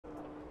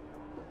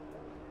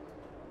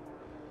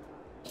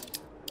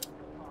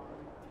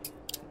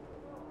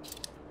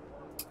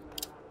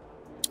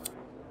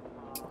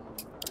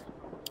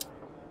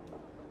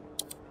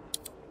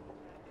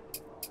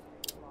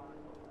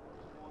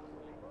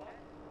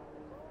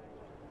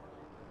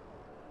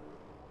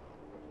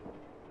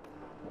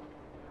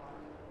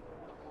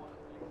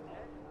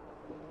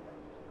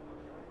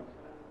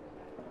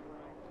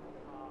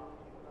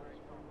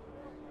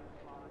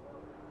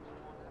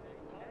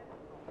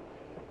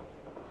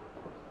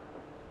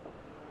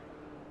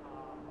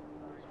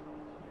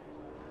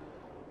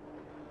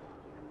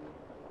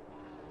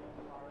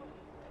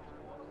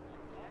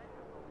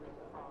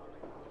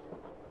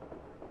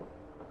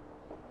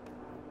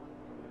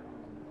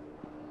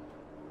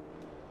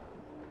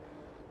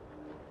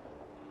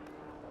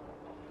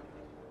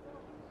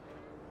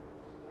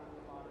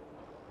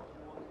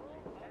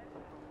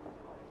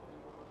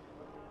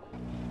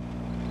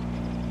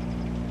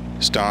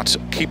Start,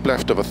 keep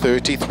left over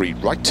 30, 3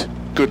 right,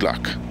 good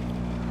luck.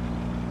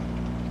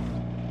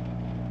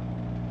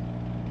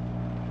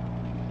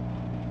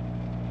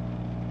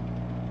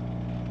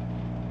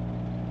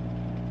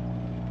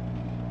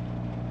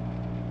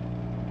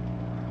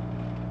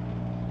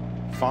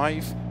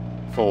 Five,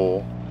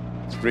 4,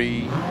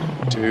 3,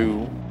 2,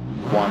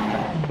 1,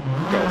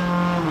 go.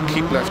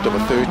 Keep left over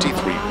 30,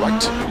 3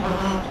 right,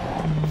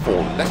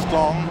 4 left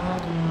long,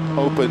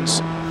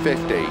 opens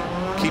 50.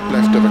 Keep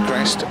left over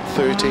crest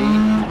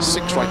 30,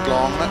 6 right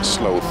long,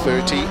 slow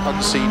 30,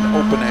 unseen,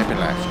 open hairpin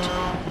left.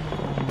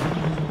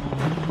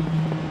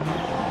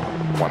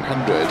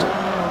 100.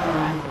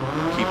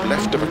 Keep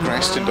left over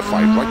crest into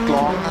 5 right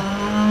long.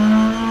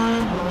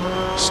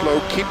 Slow,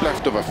 keep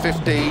left over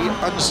 50,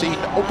 unseen,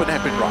 open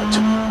hairpin right.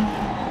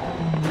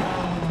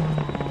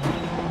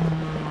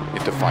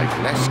 Into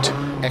 5 left,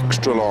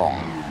 extra long.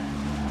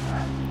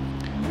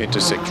 Into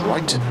 6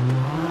 right.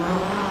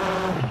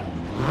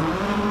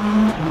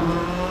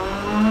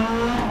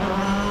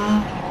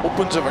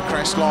 Opens over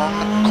crest long,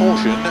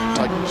 caution,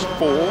 tightens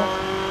 4,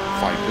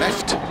 5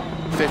 left,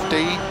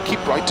 50, keep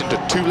right into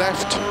 2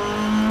 left.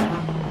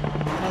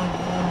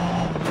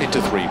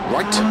 Into 3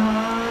 right.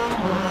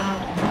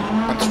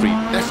 And 3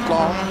 left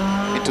long,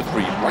 into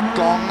 3 right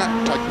long,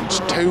 tightens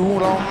 2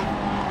 long,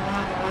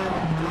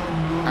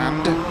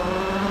 and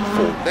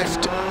 4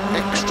 left,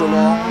 extra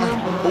long,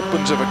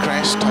 opens over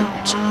crest,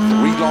 tightens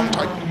 3 long,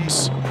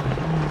 tightens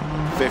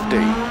 50,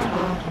 3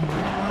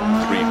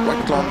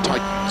 right long,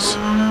 tightens,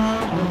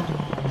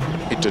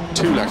 into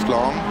 2 left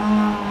long,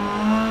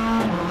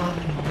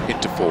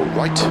 into 4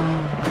 right,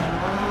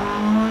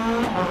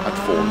 and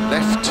 4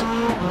 left,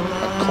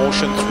 and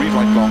caution, 3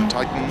 right long,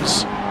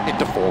 tightens,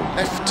 into 4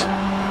 left,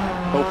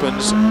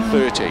 opens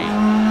 30, 3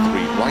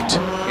 right,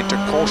 into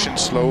caution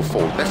slow,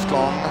 4 left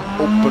long,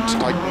 opens,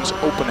 tightens,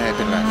 open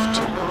hairpin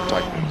left,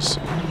 tightens.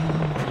 4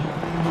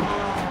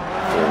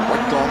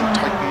 right long,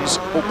 tightens,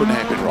 open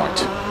hairpin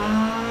right.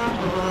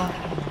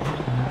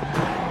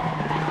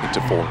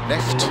 Into 4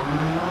 left,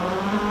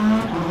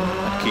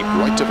 and keep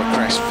right over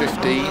crest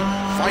 50,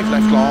 5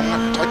 left long,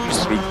 tightens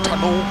through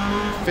tunnel,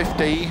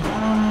 50,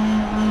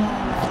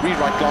 3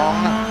 right long,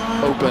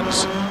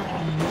 opens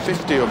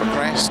 50 over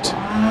crest,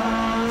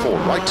 4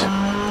 right,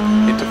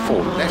 into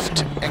 4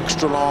 left,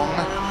 extra long,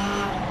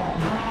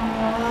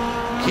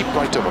 keep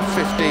right over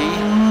 50,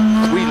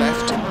 3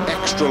 left,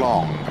 extra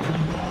long,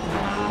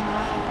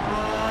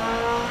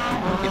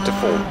 into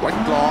 4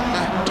 right long,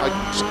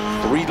 tightens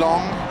 3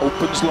 long,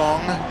 opens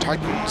long,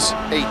 tightens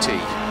 80.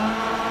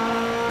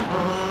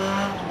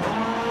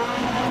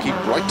 Keep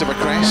right over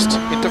crest,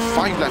 into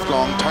 5 left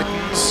long,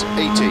 tightens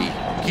 80.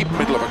 Keep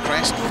middle of a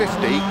crest,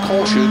 50,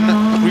 caution,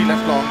 3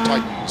 left long,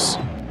 tightens.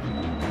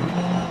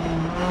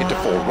 Into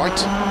 4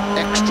 right,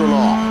 extra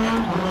long,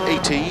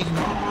 80.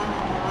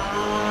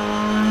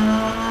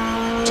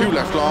 2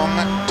 left long,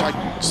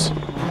 tightens.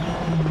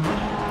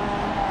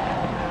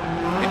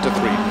 Into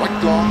 3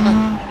 right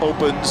long,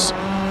 opens,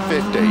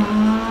 50.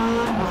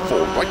 4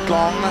 right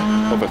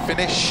long, over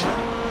finish.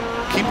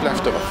 Keep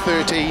left over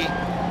 30.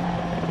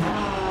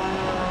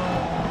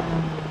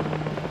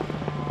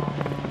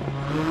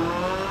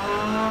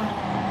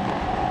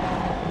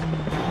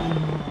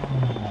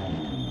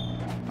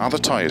 Are the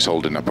tyres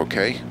holding up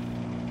okay?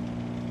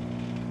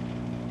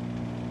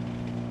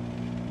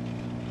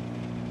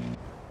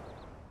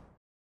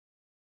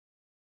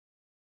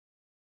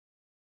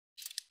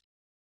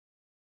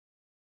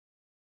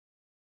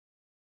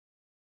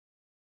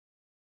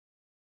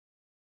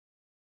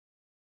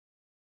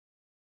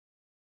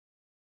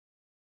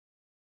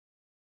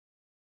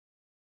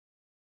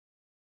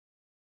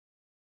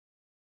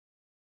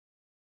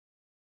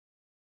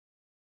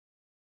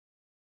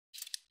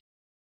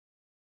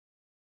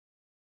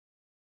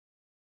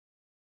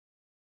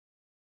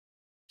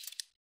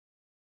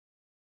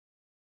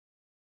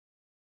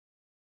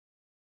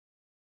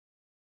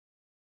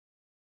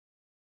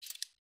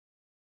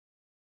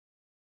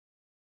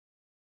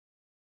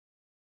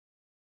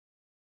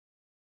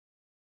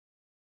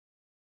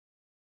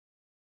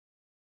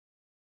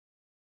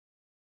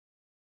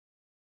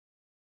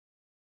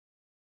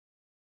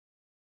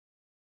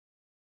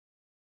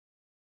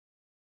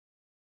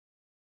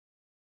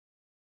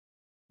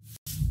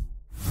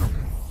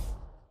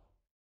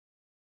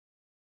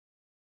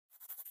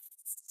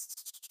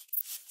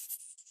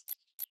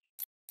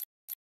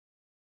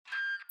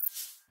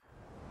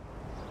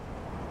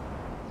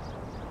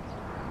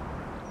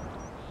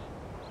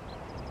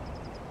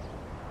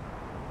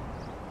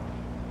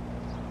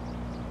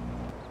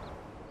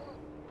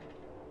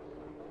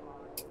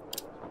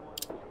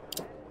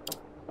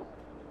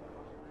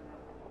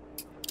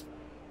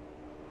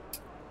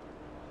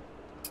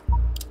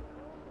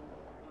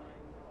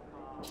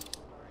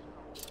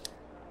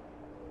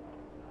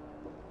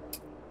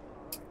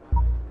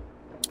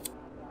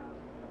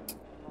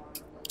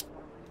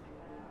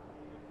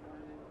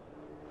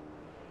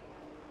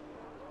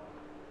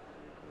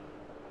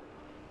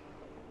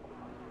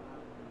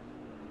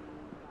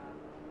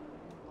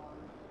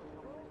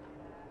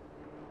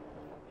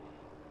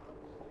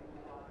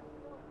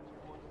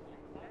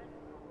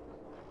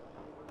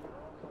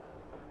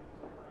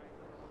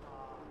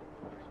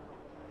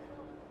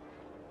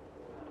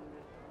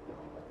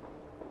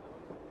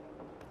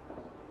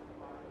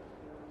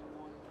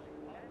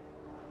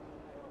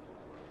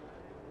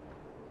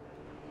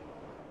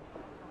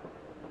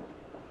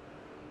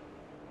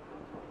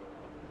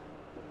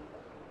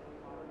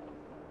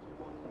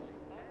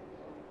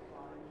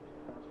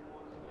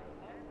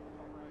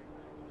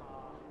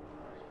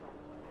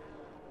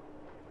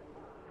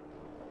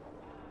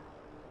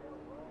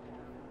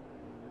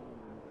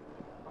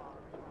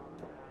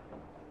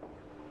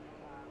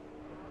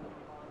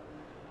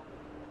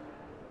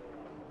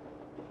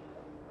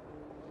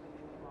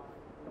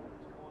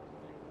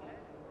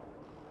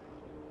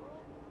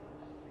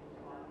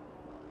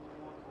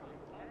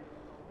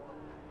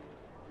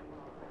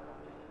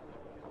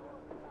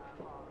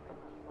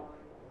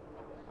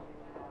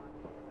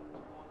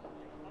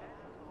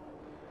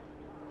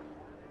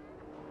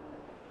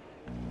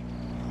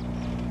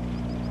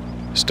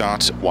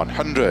 Starts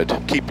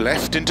 100. Keep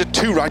left into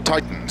 2 right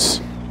tightens.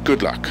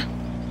 Good luck.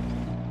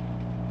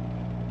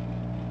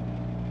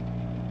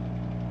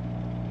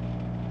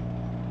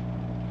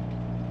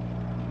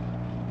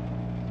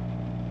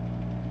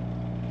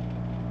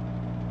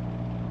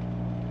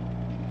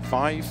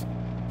 Five,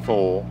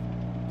 4,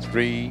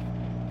 3,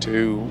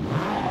 2,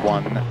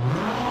 1,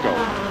 go.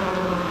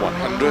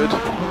 100,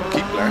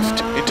 keep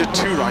left, into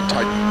 2 right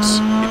tightens,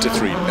 into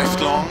 3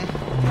 left long,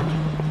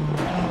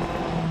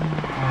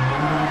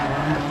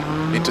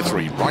 into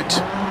 3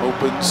 right,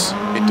 opens,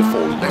 into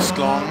 4 left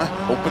long,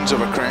 opens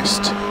over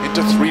crest,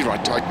 into 3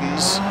 right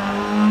tightens,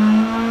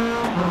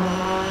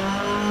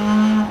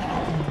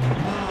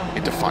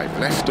 into 5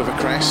 left over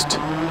crest,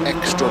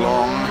 extra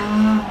long,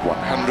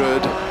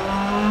 100,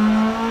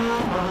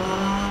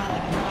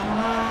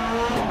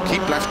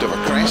 keep left over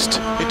crest,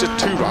 into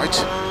 2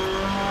 right,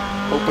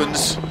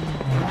 opens,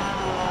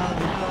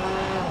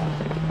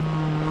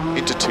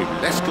 into 2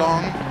 left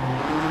long,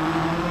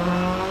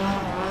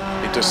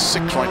 into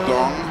 6 right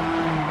long,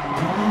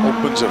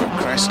 opens over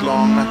crest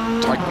long,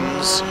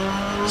 tightens,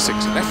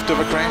 6 left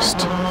over crest,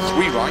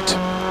 3 right,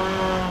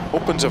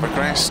 opens over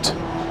crest,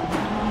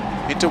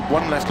 into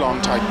 1 left long,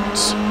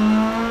 tightens,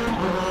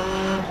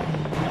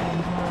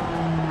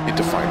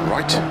 into 5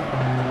 right,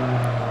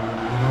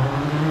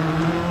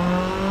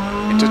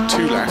 into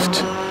 2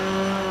 left,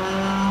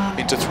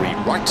 into 3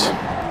 right,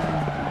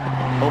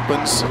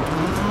 opens,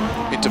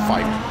 into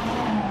 5,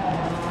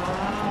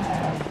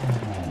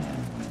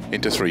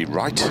 into 3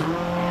 right,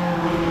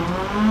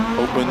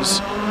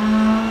 opens,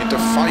 into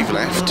 5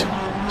 left,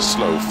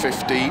 slow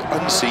 50,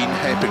 unseen,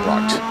 hairpin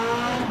right,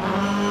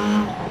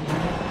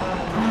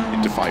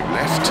 into 5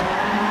 left,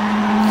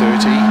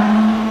 30,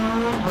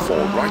 4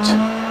 right,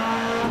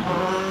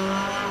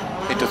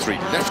 into 3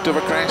 left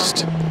over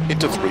crest,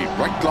 into 3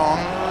 right long,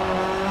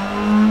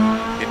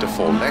 into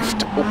 4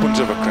 left, opens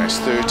over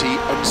crest 30,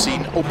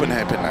 unseen, open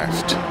hairpin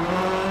left.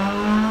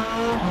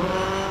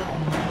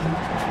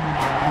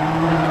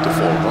 Into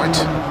 4 right,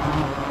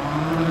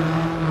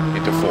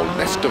 into 4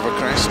 left over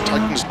crest,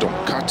 tightens,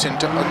 don't cut,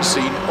 into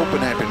unseen, open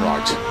hairpin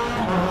right.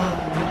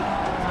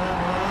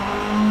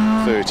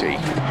 30.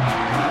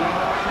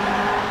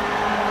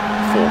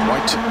 4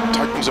 right,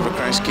 tightens over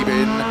crest, keep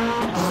in,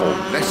 4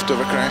 left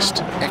over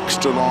crest,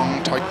 extra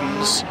long,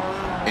 tightens,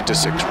 into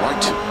 6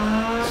 right,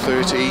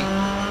 30,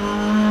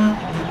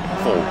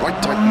 4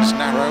 right tightens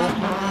narrow,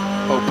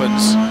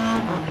 opens,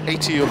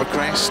 80 over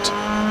crest,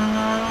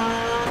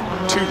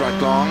 2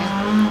 right long,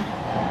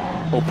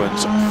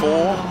 opens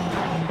 4,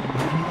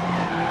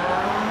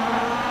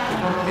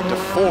 into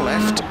 4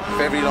 left,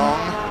 very long,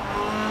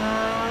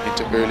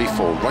 into early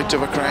 4 right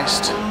over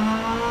crest,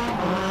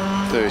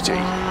 30,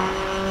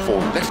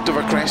 4 left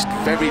over crest,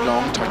 very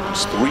long,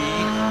 tightens 3,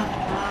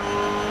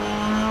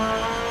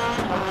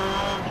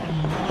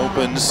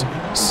 opens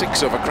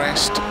 6 over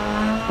crest,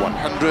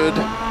 100,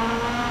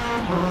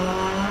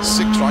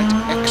 6 right,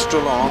 extra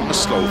long,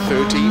 slow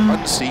 30,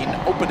 unseen,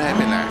 open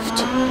hairpin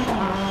left.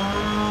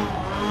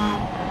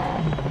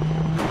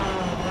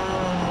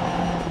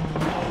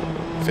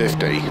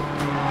 .50,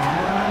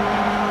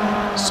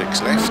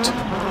 6 left,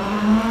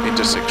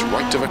 into 6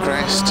 right over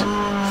crest,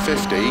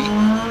 50,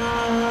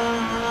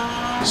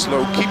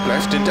 slow, keep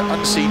left, into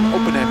unseen,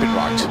 open hairpin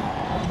right.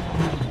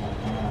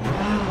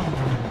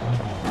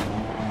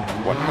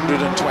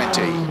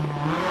 120,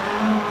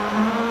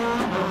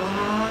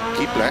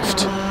 keep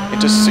left,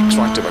 into 6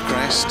 right over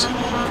crest,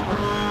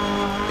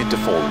 into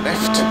 4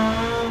 left,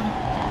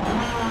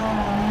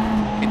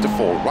 into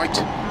 4 right,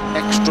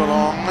 extra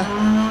long,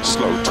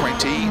 slow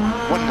 20,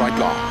 1 right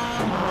long,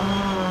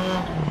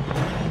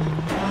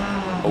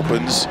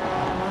 opens,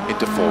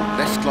 into 4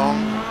 left long,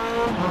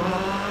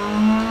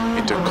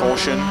 into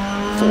caution,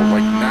 4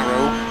 right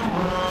narrow,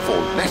 4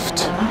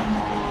 left,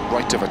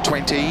 right over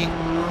 20,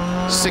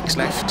 6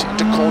 left,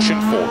 into caution,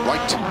 4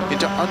 right,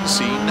 into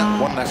unseen,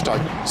 1 left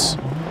tightens,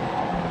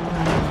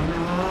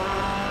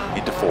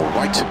 into 4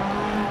 right,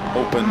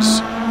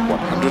 opens,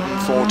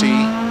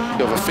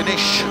 140, over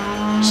finish,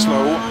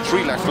 slow,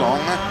 3 left long,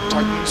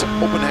 tightens,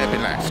 open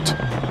hairpin left.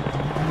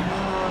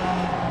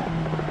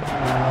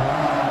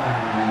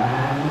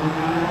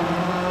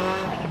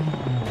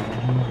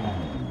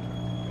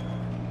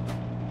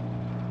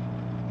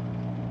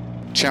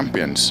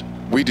 Champions,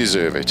 we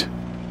deserve it.